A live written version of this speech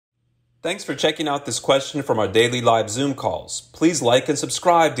Thanks for checking out this question from our daily live Zoom calls. Please like and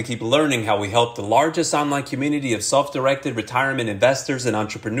subscribe to keep learning how we help the largest online community of self-directed retirement investors and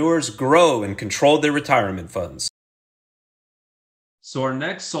entrepreneurs grow and control their retirement funds. So our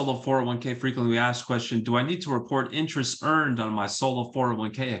next solo 401k frequently asked question, do I need to report interest earned on my solo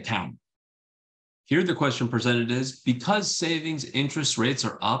 401k account? Here the question presented is, because savings interest rates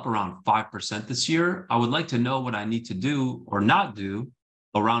are up around 5% this year, I would like to know what I need to do or not do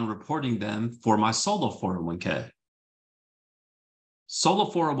around reporting them for my solo 401k. Solo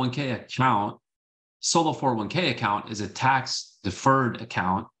 401k account is a tax deferred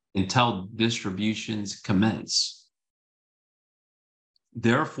account until distributions commence.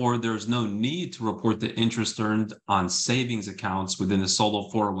 Therefore, there's no need to report the interest earned on savings accounts within the solo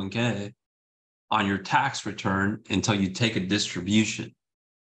 401k on your tax return until you take a distribution.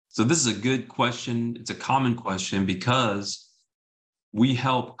 So this is a good question. It's a common question because we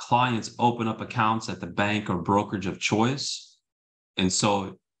help clients open up accounts at the bank or brokerage of choice. And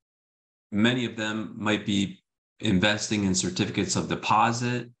so many of them might be investing in certificates of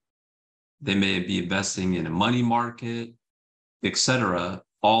deposit. They may be investing in a money market, etc.,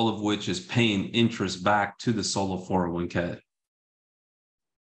 all of which is paying interest back to the solo 401k.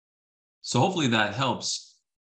 So hopefully that helps.